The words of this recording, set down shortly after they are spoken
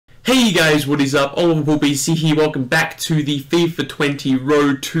Hey guys, what is up? Oliver BC here. Welcome back to the FIFA 20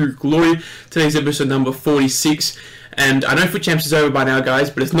 Road to Glory. Today's episode number 46. And I know FUT Champs is over by now, guys,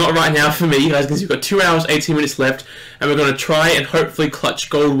 but it's not right now for me. As you can see, we've got 2 hours, 18 minutes left, and we're going to try and hopefully clutch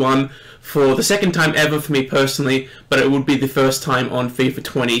Gold 1 for the second time ever for me personally, but it would be the first time on FIFA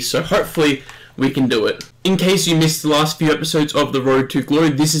 20, so hopefully we can do it. In case you missed the last few episodes of the Road to Glory,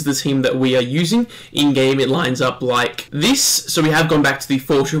 this is the team that we are using. In-game, it lines up like this. So we have gone back to the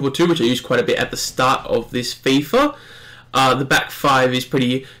 4-2-2, which I used quite a bit at the start of this FIFA. The back five is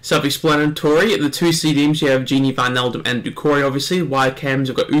pretty self-explanatory. The two CDMs, you have Genie, Van Eldum, and Ducory, obviously. Wide cams,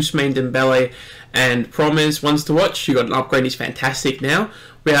 you've got Ousmane, Dembele, and Promes. Ones to watch. You've got an upgrade, he's fantastic now.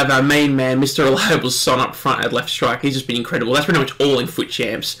 We have our main man, Mr. Reliable Son, up front at left strike. He's just been incredible. That's pretty much all in FUT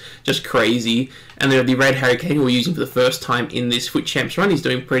Champs. Just crazy. And then we have the Red Harry Kane, who we're using for the first time in this FUT Champs run. He's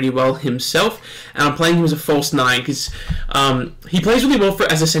doing pretty well himself. And I'm playing him as a false 9 because he plays really well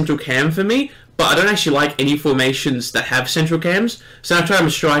as a central cam for me, but I don't actually like any formations that have central cams. So I tried him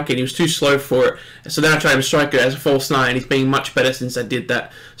as striker and he was too slow for it. So then I tried him as striker as a false 9 and he's been much better since I did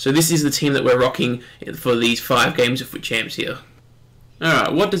that. So this is the team that we're rocking for these 5 games of FUT Champs here.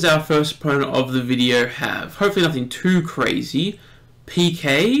 Alright, what does our first opponent of the video have? Hopefully nothing too crazy.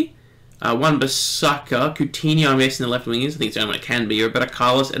 PK, Wan-Bissaka, Coutinho, I'm guessing the left wing is. I think it's the only one it can be. Roberto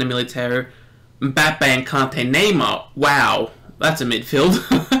Carlos, and Militao, Mbappe, and Kante. Neymar. Wow, that's a midfield.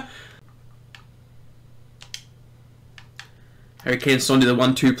 Harry Kane and Son did the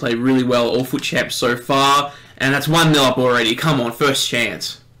 1-2 play really well, all FUT Champs so far. And that's 1-0 up already. Come on, first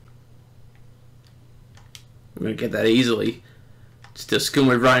chance. We're going to get that easily. Still skill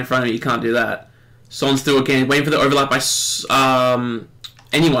move right in front of me, you can't do that. Son still again, waiting for the overlap by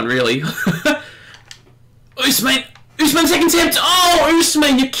anyone really. Ousmane! Ousmane second attempt! Oh,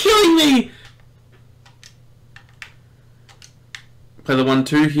 Ousmane, you're killing me! Play the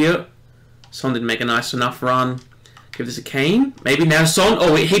 1-2 here. Son didn't make a nice enough run. Give this a Kane. Maybe now Son.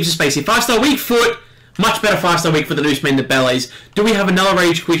 Oh, heaps of space here. 5-star weak foot! Much better 5-star weak foot than Ousmane Dembele's. Do we have another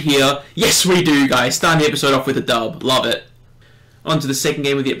rage quit here? Yes, we do, guys. Starting the episode off with a dub. Love it. On to the second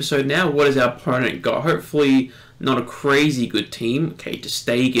game of the episode now. What has our opponent got? Hopefully not a crazy good team. Okay, Ter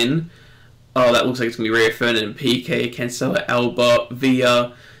Stegen. Oh, that looks like it's going to be Rio Ferdinand, PK, Cancelo, Alba,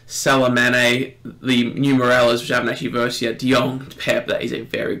 Villa, Salah, Mane, the new Morales, which I haven't actually versed yet. De Jong, Pep. That is a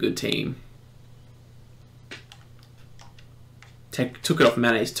very good team. Took it off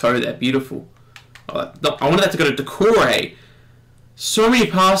Mane's toe there. Beautiful. Oh, I wanted that to go to Ducory. So many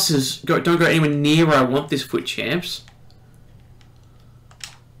passes don't go anywhere near where I want this FUT Champs.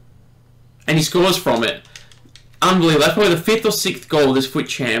 And he scores from it. Unbelievable. That's probably the 5th or 6th goal of this FUT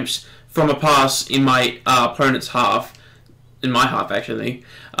Champs from a pass in my opponent's half. In my half, actually.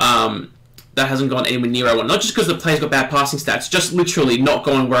 That hasn't gone anywhere near where I want. Not just because the player's got bad passing stats, just literally not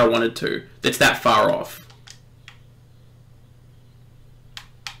going where I wanted to. That's that far off.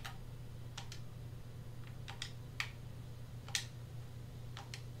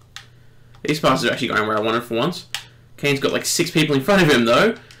 These passes are actually going where I wanted for once. Kane's got like 6 people in front of him,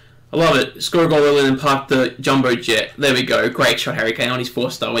 though. I love it. Score a goal early and park the jumbo jet. There we go. Great shot, Harry Kane on his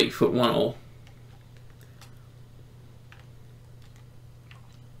 4-star weak foot 1-1.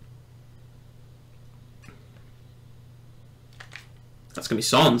 That's going to be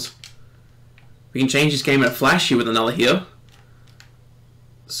Son's. We can change this game in a flash here with another here.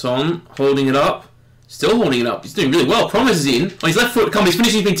 Son holding it up. Still holding it up. He's doing really well. Promise is in. On his left foot, his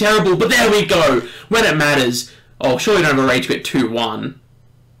finishing's been terrible, but there we go. When it matters. Oh, surely we don't have a rage quit 2-1.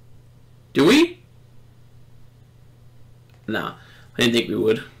 Do we? Nah, I didn't think we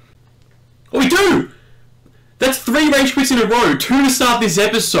would. Oh, we do! That's 3 rage quits in a row. 2 to start this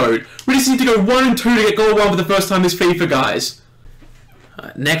episode. We just need to go 1 and 2 to get goal 1 for the first time this FIFA, guys.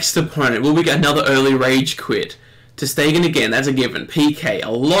 Next opponent. Will we get another early rage quit? Ter Stegen again, that's a given. PK,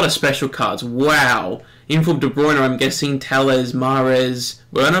 a lot of special cards. Wow. Info De Bruyne, I'm guessing. Telles, Mahrez,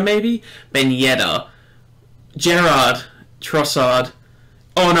 Werner maybe? Ben Yedder. Gerrard, Trossard.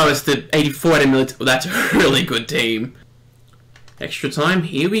 Oh no, it's the 84 out of Militao. Well, that's a really good team. Extra time,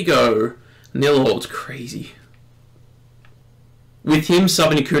 here we go. 0-0, it's crazy. With him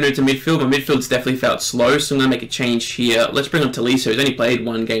subbing Acuna to midfield, my midfield's definitely felt slow, so I'm going to make a change here. Let's bring on Tolisso. He's only played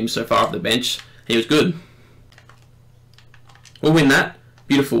 1 game so far off the bench, and he was good. We'll win that.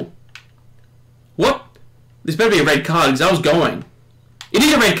 Beautiful. What? This better be a red card, because I was going. It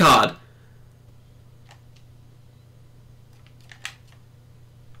is a red card!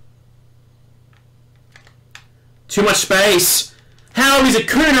 Too much space. How is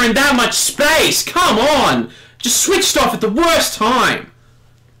Acuna in that much space? Come on. Just switched off at the worst time.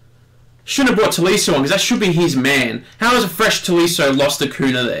 Shouldn't have brought Tolisso on, because that should be his man. How has a fresh Tolisso lost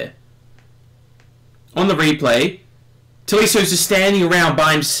Acuna there? on the replay. Talisso's just standing around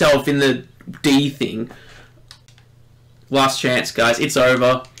by himself in the D thing. Last chance, guys. It's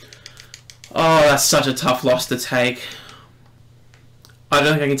over. Oh, that's such a tough loss to take. I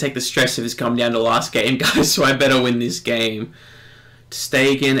don't think I can take the stress if it's come down to the last game, guys, so I better win this game.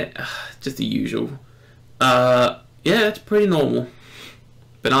 Stegen, just the usual. Yeah, that's pretty normal.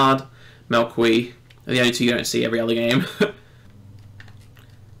 Bernard, Malqui are the only two you don't see every other game.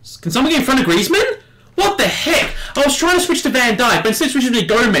 Can someone get in front of Griezmann? What the heck? I was trying to switch to Van Dijk, but instead of switching to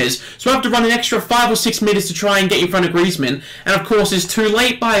Gomez, so I have to run an extra 5 or 6 meters to try and get in front of Griezmann, and of course it's too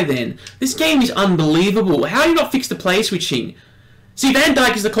late by then. This game is unbelievable. How do you not fix the play switching? See, Van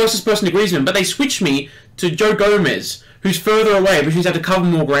Dijk is the closest person to Griezmann, but they switch me to Joe Gomez, who's further away, which means I have to cover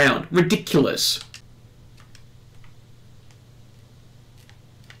more ground. Ridiculous.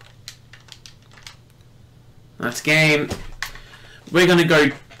 That's game. We're going to go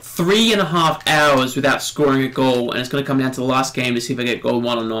 3.5 hours without scoring a goal, and it's going to come down to the last game to see if I get goal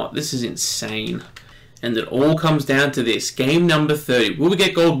 1 or not. This is insane. And it all comes down to this. Game number 30. Will we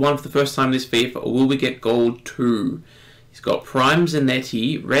get gold 1 for the first time in this FIFA, or will we get gold 2? He's got Prime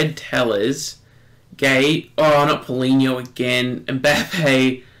Zanetti, Red Tellers, Gay, oh, not Paulinho again,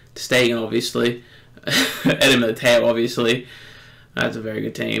 Mbappe, Stegen, obviously, Eden Militao, obviously. That's a very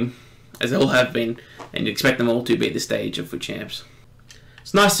good team, as they all have been, and you expect them all to be at this stage of FUT Champs.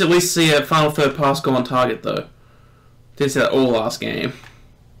 It's nice to at least see a final third pass go on target, though. Didn't see that all last game.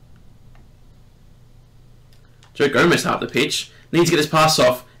 Joe Gomez half the pitch, needs to get his pass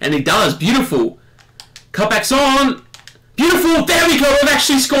off, and he does, beautiful. Cutbacks on! Beautiful! There we go! We've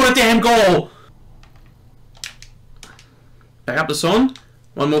actually scored a damn goal! Back up to Son.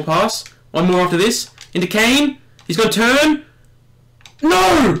 One more pass. One more after this. Into Kane. He's going to turn.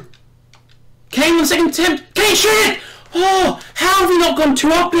 No! Kane on the second attempt. Kane, shoot it! Oh! How have we not gone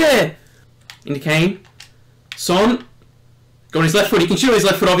 2 up there? Into Kane. Son. Got on his left foot. He can shoot on his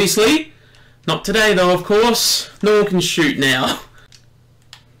left foot, obviously. Not today, though, of course. No one can shoot now.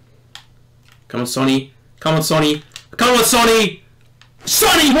 Come on, Sonny. Come on, Sonny. Come on, Sonny!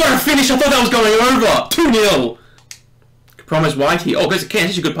 Sonny, what a finish! I thought that was going over! 2-0! Promise White here. Oh, goes to Kane.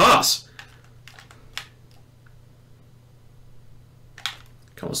 That's a good pass.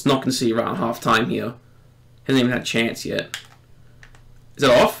 Come on, it's not going to see right on half time here. Hasn't even had a chance yet. Is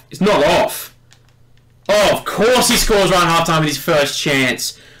it off? It's not off. Oh, of course he scores right on half time with his first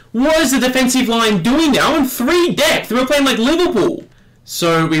chance. What is the defensive line doing now? I'm on 3 depth. We're playing like Liverpool.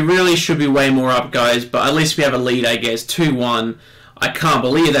 So we really should be way more up, guys, but at least we have a lead, I guess. 2-1. I can't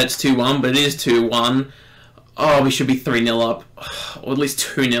believe that's 2-1, but it is 2-1. Oh, we should be 3-0 up, or at least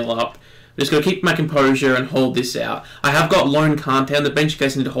 2-0 up. I'm just going to keep my composure and hold this out. I have got Lone Kante on the bench in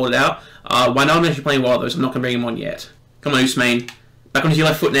case I need to hold it out. Wijnaldum actually playing well, though, so I'm not going to bring him on yet. Come on, Ousmane. Back onto your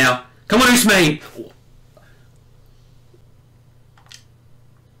left foot now. Come on, Ousmane!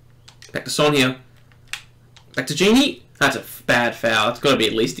 Back to Son here. Back to Genie. That's a bad foul. It's got to be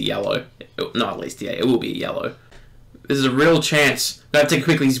at least a yellow. Not at least, yeah, it will be a yellow. This is a real chance. Gotta take it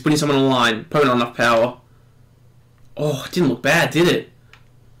quickly. He's putting someone on the line. Probably not enough power. Oh, it didn't look bad, did it?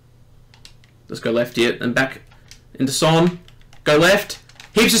 Let's go left here. And back into Son. Go left.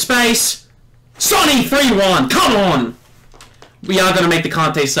 Heaps of space. Sonny, 3-1. Come on. We are going to make the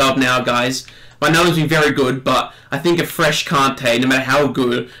Kante sub now, guys. Wijnaldum's been very good, but I think a fresh Kante, no matter how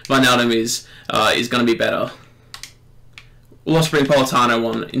good Wijnaldum is going to be better. We'll also bring Politano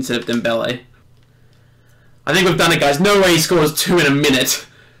on instead of Dembele. I think we've done it, guys. No way he scores 2 in a minute.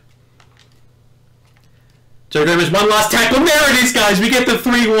 Joe Gomez, one last tackle. There it is, guys. We get the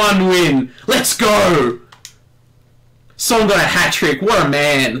 3-1 win. Let's go. Son got a hat-trick. What a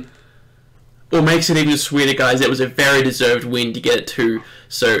man. What makes it even sweeter, guys, it was a very deserved win to get it to.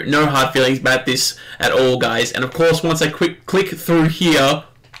 So, no hard feelings about this at all, guys. And, of course, once I click through here,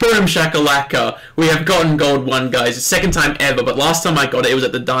 boom shakalaka, we have gotten gold 1, guys. The second time ever, but last time I got it, it was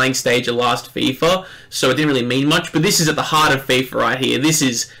at the dying stage of last FIFA, so it didn't really mean much. But this is at the heart of FIFA right here. This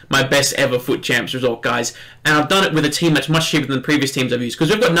is my best ever FUT Champs result, guys. And I've done it with a team that's much cheaper than the previous teams I've used,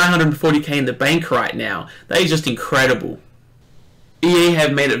 because we've got 940k in the bank right now. That is just incredible. EA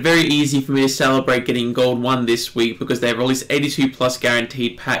have made it very easy for me to celebrate getting gold 1 this week because they've released 82 plus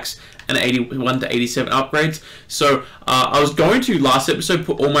guaranteed packs and 81 to 87 upgrades. So I was going to last episode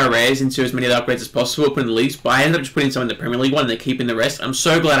put all my rares into as many of the upgrades as possible, put in the leagues, but I ended up just putting some in the Premier League one and then keeping the rest. I'm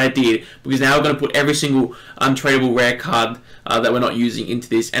so glad I did, because now we're going to put every single untradeable rare card that we're not using into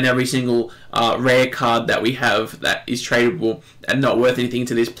this, and every single rare card that we have that is tradable and not worth anything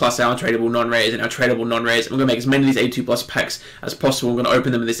to this, plus our untradeable non-rares and our tradable non-rares. We're going to make as many of these 82 plus packs as possible. We're going to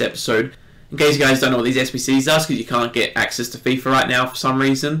open them in this episode. in case you guys don't know what these SBCs are, because you can't get access to FIFA right now for some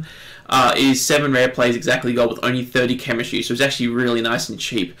reason, is 7 rare players exactly gold with only 30 chemistry, so it's actually really nice and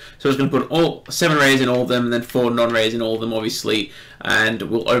cheap. So I was going to put all 7 rares in all of them, and then 4 non-rares in all of them, obviously, and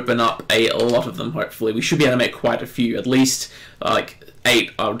we'll open up a lot of them, hopefully. We should be able to make quite a few, at least, like,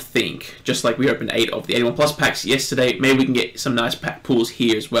 8, I would think. Just like we opened 8 of the 81 plus packs yesterday, maybe we can get some nice pack pools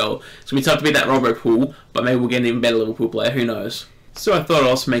here as well. It's going to be tough to beat that Robo pool, but maybe we'll get an even better Liverpool player, who knows. So I thought I'd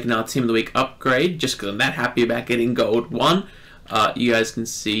also make another Team of the Week upgrade, just because I'm that happy about getting gold 1. You guys can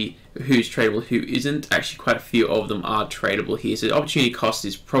see who's tradable, who isn't. Actually, quite a few of them are tradable here. So the opportunity cost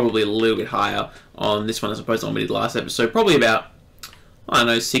is probably a little bit higher on this one as opposed to what we did last episode. Probably about, I don't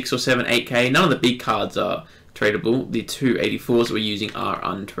know, 6 or 7, 8k. None of the big cards are tradable. The 284s that we're using are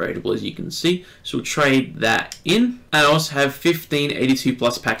untradable, as you can see. So we'll trade that in. And I also have 15 82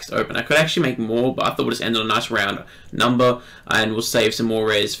 plus packs to open. I could actually make more, but I thought we'll just end on a nice round number, and we'll save some more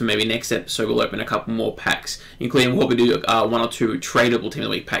rares for maybe next episode. We'll open a couple more packs, including what we do 1 or 2 tradable Team of the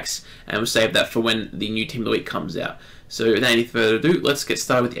Week packs, and we'll save that for when the new Team of the Week comes out. So without any further ado, let's get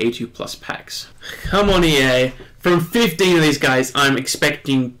started with the 82 plus packs. Come on, EA. From 15 of these guys, I'm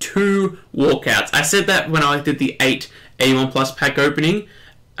expecting 2 walkouts. I said that when I did the 8 81 plus pack opening.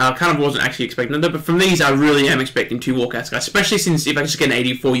 I kind of wasn't actually expecting that, but from these, I really am expecting 2 walkouts, guys. Especially since if I just get an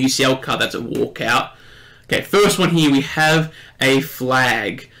 84 UCL card, that's a walkout. Okay, first one here, we have a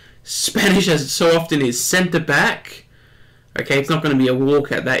flag. Spanish, as it so often is, centre back. Okay, it's not going to be a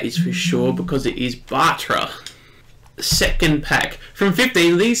walkout, that is for sure, because it is Bartra. Second pack. From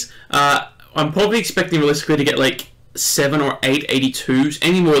 15 of these, I'm probably expecting realistically to get like 7 or 8 82s.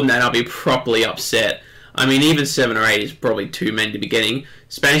 Any more than that, I'll be properly upset. I mean, even 7 or 8 is probably too many to be getting.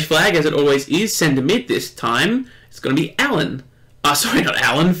 Spanish flag, as it always is, centre mid this time. It's going to be Alan. Sorry, not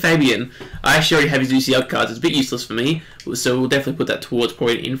Alan, Fabian. I actually already have his UCL cards. It's a bit useless for me, so we'll definitely put that towards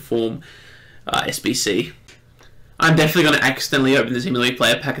probably an inform SBC. I'm definitely going to accidentally open the Team of the Week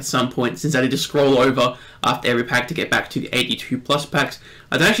player pack at some point, since I need to scroll over after every pack to get back to the 82 plus packs.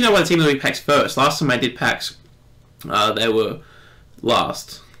 I don't actually know why the Team of the Week packs first. Last time I did packs, they were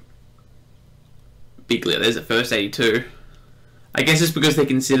last. Bigly, there's the first 82. I guess it's because they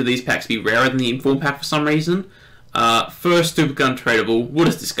consider these packs to be rarer than the inform pack for some reason. First super gun tradable, we'll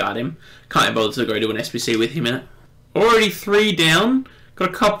just discard him. Can't bother to go do an SBC with him in it. Already 3 down. Got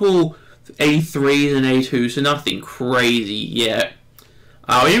a couple 83s and 82s, so nothing crazy yet.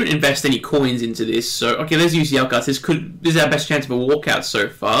 We didn't invest any coins into this, so okay, there's UCL cards. This is our best chance of a walkout so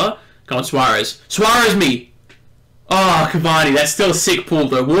far. Come on, Suarez. Suarez me! Oh, Cavani, that's still a sick pull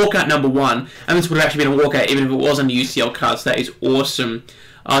though. Walkout number 1. And this would have actually been a walkout even if it wasn't a UCL card, so that is awesome.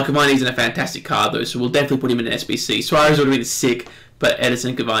 Cavani isn't a fantastic card though, so we'll definitely put him in an SBC. Suarez would have been sick, but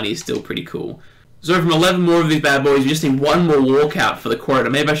Edison Cavani is still pretty cool. So from 11 more of these bad boys, we just need 1 more walkout for the quota.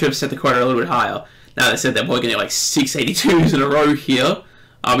 Maybe I should have set the quota a little bit higher. Now that I said that, we're going to get like 6 82s in a row here.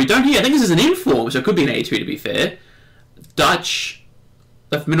 We don't here. I think this is an inform, so it could be an 82 to be fair. Dutch,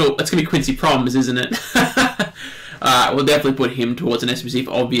 left middle. That's going to be Quincy Proms, isn't it? We'll definitely put him towards an SBC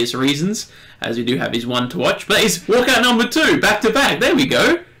for obvious reasons, as we do have his 1 to watch. But it's walkout number 2, back to back. There we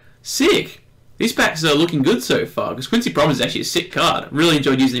go. Sick. These packs are looking good so far, because Quincy Proms is actually a sick card. Really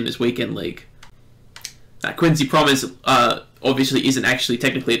enjoyed using him this weekend league. Quincy Promise obviously isn't actually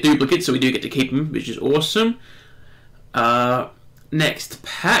technically a duplicate, so we do get to keep him, which is awesome. Next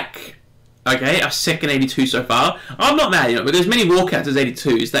pack. Okay, our second 82 so far. I'm not mad, but there's many walkouts as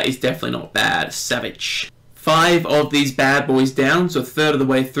 82s. That is definitely not bad. Savage. 5 of these bad boys down, so a third of the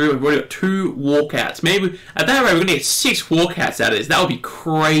way through. We've already got 2 walkouts. Maybe at that rate, we're going to get 6 walkouts out of this. That would be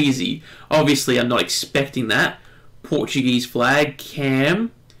crazy. Obviously, I'm not expecting that. Portuguese flag,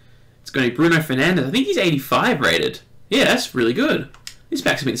 Cam. It's going to be Bruno Fernandes. I think he's 85 rated. Yeah, that's really good. These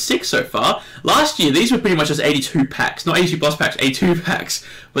packs have been sick so far. Last year, these were pretty much just 82 packs. Not 82 plus packs, 82 packs.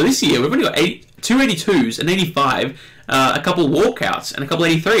 But this year, we've only got 2 82s, an 85, a couple walkouts, and a couple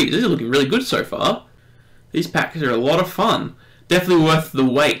 83s. These are looking really good so far. These packs are a lot of fun. Definitely worth the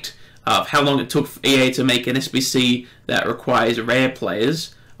wait of how long it took for EA to make an SBC that requires rare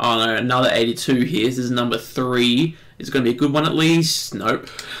players. Oh no, another 82 here. This is number 3. Is it going to be a good one at least? Nope.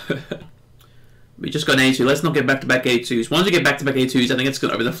 We just got an 82. Let's not get back-to-back 82s. Once we get back-to-back 82s, I think it's going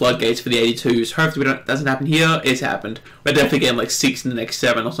to open the floodgates for the 82s. Hopefully it doesn't happen here. It's happened. We're definitely getting like 6 in the next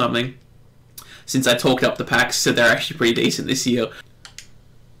 7 or something. Since I talked up the packs, so they're actually pretty decent this year.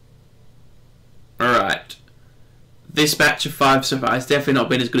 Alright. This batch of 5 so far has definitely not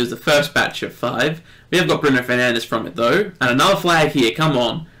been as good as the first batch of 5. We have got Bruno Fernandes from it though. And another flag here, come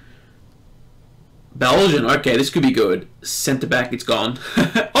on. Belgian, okay, this could be good. Centre back, it's gone.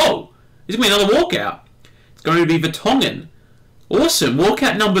 Oh! There's going to be another walkout. It's going to be Vertonghen. Awesome.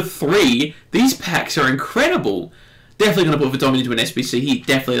 Walkout number 3. These packs are incredible. Definitely going to put Verdomin into an SBC. He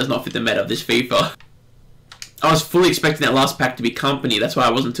definitely does not fit the meta of this FIFA. I was fully expecting that last pack to be company. That's why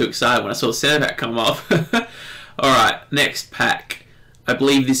I wasn't too excited when I saw the center pack come up. Alright, next pack. I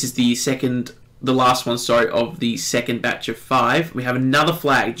believe this is the last one, sorry, of the second batch of 5. We have another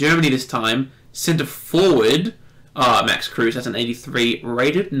flag. Germany this time. Centre forward. Max Cruz, that's an 83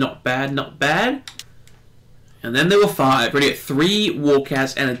 rated. Not bad, not bad. And then there were 5. Ready at 3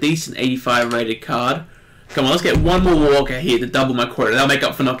 walkouts and a decent 85 rated card. Come on, let's get one more walkout here to double my quota. That'll make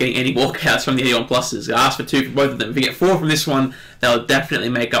up for not getting any walkouts from the 81 pluses. I asked for 2 for both of them. If we get 4 from this one, that'll definitely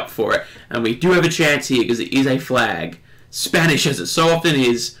make up for it. And we do have a chance here because it is a flag. Spanish, as it so often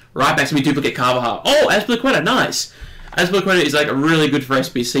is. Right back to me duplicate Carvajal. Oh, Azpilicueta, nice. Azpilicueta is like really good for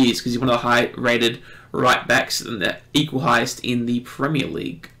SBCs because he's one of the high-rated right backs and the equal highest in the Premier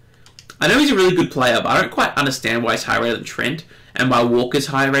League. I know he's a really good player, but I don't quite understand why he's higher rated than Trent and why Walker's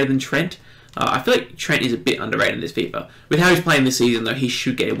higher rated than Trent. I feel like Trent is a bit underrated in this FIFA. With how he's playing this season, though, he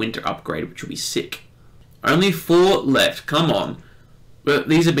should get a winter upgrade, which will be sick. Only 4 left. Come on. But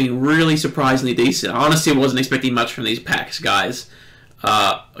these have been really surprisingly decent. I honestly wasn't expecting much from these packs, guys.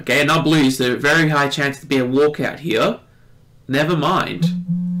 Okay, now Blues. There's a very high chance to be a walkout here. Never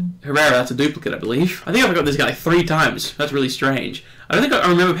mind. Herrera, that's a duplicate, I believe. I think I've got this guy like 3 times. That's really strange. I don't think I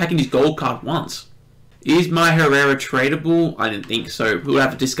remember packing his gold card once. Is my Herrera tradable? I didn't think so. We'll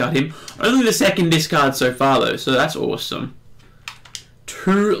have to discard him. Only the second discard so far, though, so that's awesome.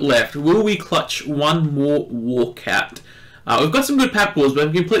 2 left. Will we clutch one more walkout? We've got some good pack balls, but to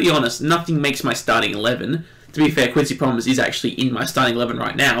be completely honest, nothing makes my starting 11. To be fair, Quincy Promes is actually in my starting 11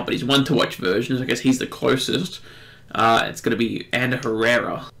 right now, but he's one-to-watch version, so I guess he's the closest. It's going to be Ander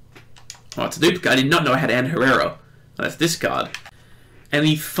Herrera. Oh, it's a duplicate. I did not know I had Ander Herrera. Oh, that's this card. And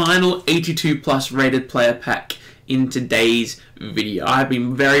the final 82 plus rated player pack in today's video. I've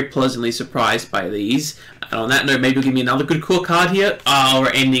been very pleasantly surprised by these. And on that note, maybe you'll give me another good core card here.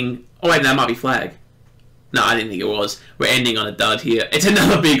 We're ending... Oh wait, that might be flag. No, I didn't think it was. We're ending on a dud here. It's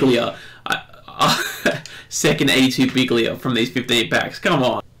another Biglia. Second 82 Biglia from these 15 packs. Come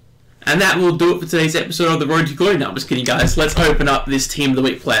on. And that will do it for today's episode of the Road to Glory. No, I'm just kidding, guys. Let's open up this Team of the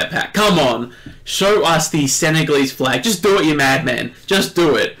Week player pack. Come on. Show us the Senegalese flag. Just do it, you madman. Just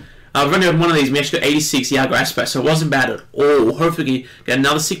do it. We've only had one of these. We actually got 86 Iago Aspas, so it wasn't bad at all. Hopefully we can get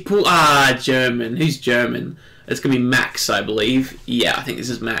another sick pool. German. Who's German? It's going to be Max, I believe. Yeah, I think this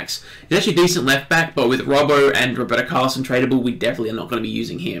is Max. He's actually a decent left back, but with Robbo and Roberto Carlos tradable, we definitely are not going to be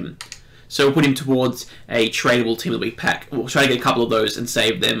using him. So we'll put him towards a tradable Team of the Week pack. We'll try to get a couple of those and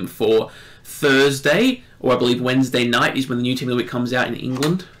save them for Thursday, or I believe Wednesday night is when the new Team of the Week comes out in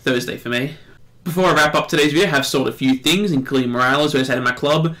England. Thursday for me. Before I wrap up today's video, I have sold a few things, including Morales, who I just had in my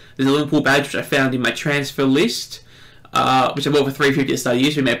club. There's a Liverpool badge, which I found in my transfer list, which I bought for $3.50 at the start of the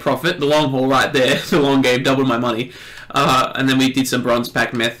year, so we made a profit. The long haul right there, the long game, doubled my money. And then we did some bronze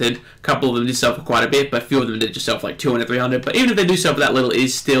pack method. A couple of them did sell for quite a bit, but a few of them did just sell for like 200, 300. But even if they do sell for that little, it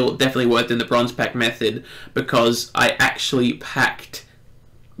is still definitely worth it in the bronze pack method because I actually packed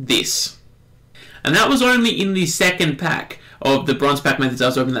this. And that was only in the second pack of the bronze pack methods I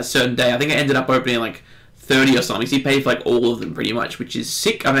was opening that certain day. I think I ended up opening like 30 or something. So he paid for like all of them pretty much, which is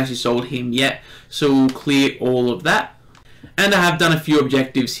sick. I haven't actually sold him yet, so we'll clear all of that. And I have done a few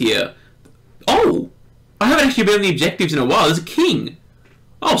objectives here. Oh! I haven't actually been on the objectives in a while. There's a king.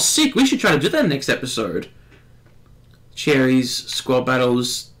 Oh, sick. We should try to do that next episode. Cherries, squad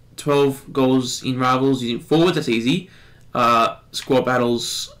battles, 12 goals in rivals using forwards. That's easy. Squad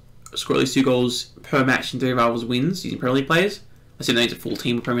battles, score at least 2 goals per match in 3 rivals wins using Premier League players. I assume they need a full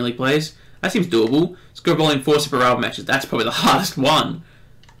team of Premier League players. That seems doable. Score a goal in 4 separate rival matches. That's probably the hardest one.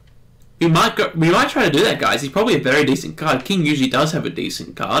 We might try to do that, guys. He's probably a very decent card. King usually does have a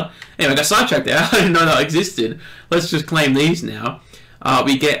decent card. Anyway, I got sidetracked there. I didn't know that existed. Let's just claim these now.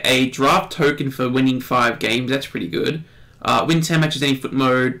 We get a draft token for winning 5 games. That's pretty good. Win 10 matches any foot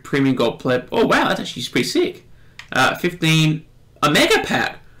mode. Premium gold pleb. Oh, wow. That's actually pretty sick. 15. A mega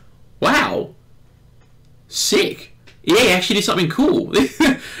pack. Wow. Sick. Yeah, he actually did something cool.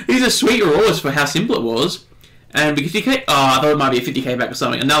 These are sweet rewards for how simple it was. And we get 50k. Oh, I thought it might be a 50k back or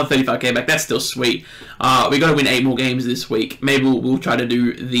something. Another 35k back. That's still sweet. We got to win 8 more games this week. Maybe we'll try to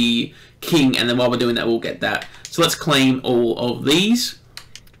do the king, and then while we're doing that, we'll get that. So let's claim all of these.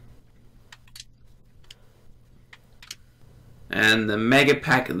 And the mega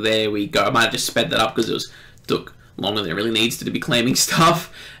pack, there we go. I might have just sped that up because took longer than it really needs to be claiming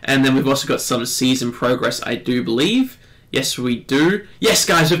stuff. And then we've also got some season progress, I do believe. Yes, we do. Yes,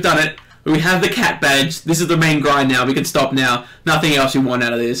 guys, we've done it. We have the cat badge. This is the main grind now. We can stop now. Nothing else we want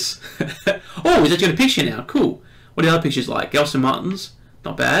out of this. Oh, he's actually got a picture now. Cool. What are the other pictures like? Gelson Martins,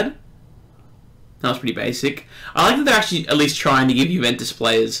 not bad. That was pretty basic. I like that they're actually at least trying to give Juventus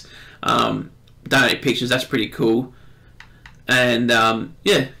players donate pictures. That's pretty cool. And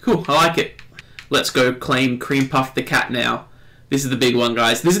yeah, cool. I like it. Let's go claim Cream Puff the Cat now. This is the big one,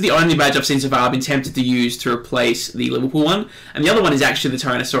 guys. This is the only badge I've seen so far I've been tempted to use to replace the Liverpool one. And the other one is actually the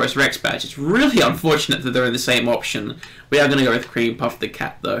Tyrannosaurus Rex badge. It's really unfortunate that they're in the same option. We are going to go with Cream Puff the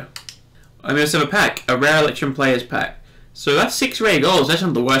Cat, though. And we also have a pack, a Rare Electrum Players pack. So that's 6 rare goals. That's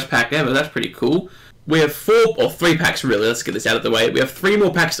not the worst pack ever. That's pretty cool. We have 3 packs, really. Let's get this out of the way. We have 3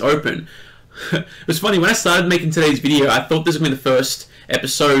 more packs to open. It was funny, when I started making today's video, I thought this was going to be the first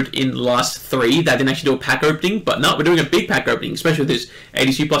episode in the last 3 that didn't actually do a pack opening, but no, we're doing a big pack opening, especially with these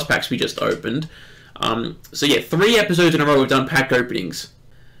 82 plus packs we just opened. So yeah, 3 episodes in a row we've done pack openings.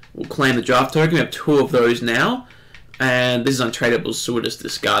 We'll claim the draft token. We have 2 of those now, and this is untradeable, so we'll just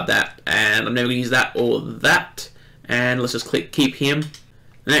discard that, and I'm never going to use that or that, and let's just click keep him.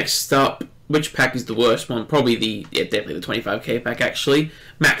 Next up, which pack is the worst one? Probably the, yeah, definitely the 25k pack, actually.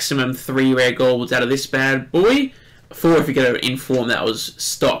 Maximum 3 rare golds out of this bad boy. 4 if you get an inform that was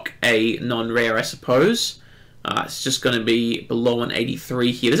stock a non-rare, I suppose. It's just going to be below an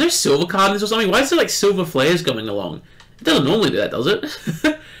 83 here. There's no silver card in this or something. Why is there like silver flares going along? It doesn't normally do that, does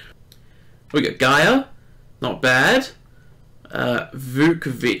it? We got Gaia. Not bad.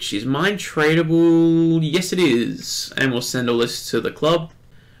 Vukovic. Is mine tradable? Yes, it is. And we'll send all this to the club.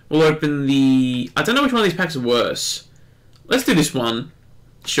 We'll open the... I don't know which one of these packs are worse. Let's do this one.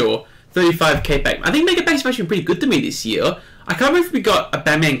 Sure. 35k pack. I think Mega Packs have actually been pretty good to me this year. I can't remember if we got a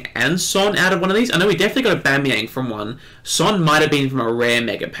Bamyang and Son out of one of these. I know we definitely got a Bamyang from one. Son might have been from a rare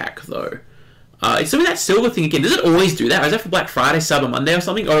Mega Pack, though. It's something that silver thing again. Does it always do that? Or is that for Black Friday, Cyber Monday or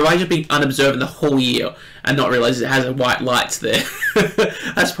something? Or have I just been unobservant the whole year and not realised it has a white lights there?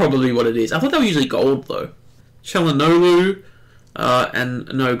 That's probably what it is. I thought they were usually gold, though. Chalanolu. And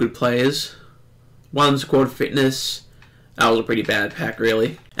no good players. 1 squad fitness. That was a pretty bad pack,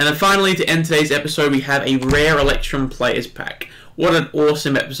 really. And then finally, to end today's episode, we have a Rare Electrum Players pack. What an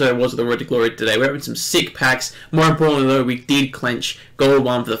awesome episode it was of the Road to Glory today. We opened some sick packs. More importantly, though, we did clench Gold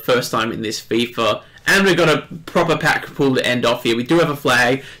 1 for the first time in this FIFA. And we've got a proper pack pull to end off here. We do have a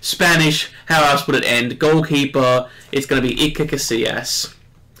flag. Spanish. How else would it end? Goalkeeper. It's going to be Iker Casillas.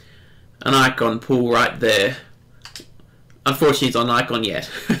 An icon pull right there. Unfortunately, it's not an icon yet.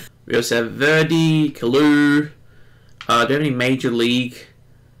 We also have Verdi, Kalu. Do we have any Major League?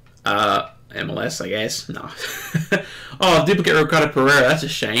 MLS, I guess. No. Oh, duplicate Ricardo Pereira. That's a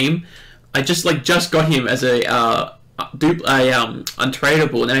shame. I just got him as a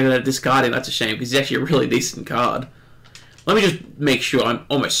untradeable, and then I got to discard him. That's a shame because he's actually a really decent card. Let me just make sure. I'm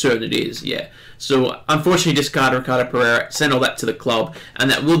almost certain it is. Yeah. So, unfortunately, discard Ricardo Pereira, send all that to the club,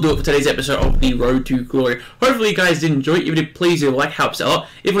 and that will do it for today's episode of the Road to Glory. Hopefully, you guys did enjoy it. If you did, please do like, helps a lot.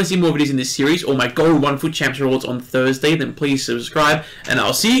 If you want to see more videos in this series, or my Gold 1 Foot Champs rewards on Thursday, then please subscribe, and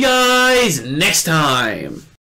I'll see you guys next time.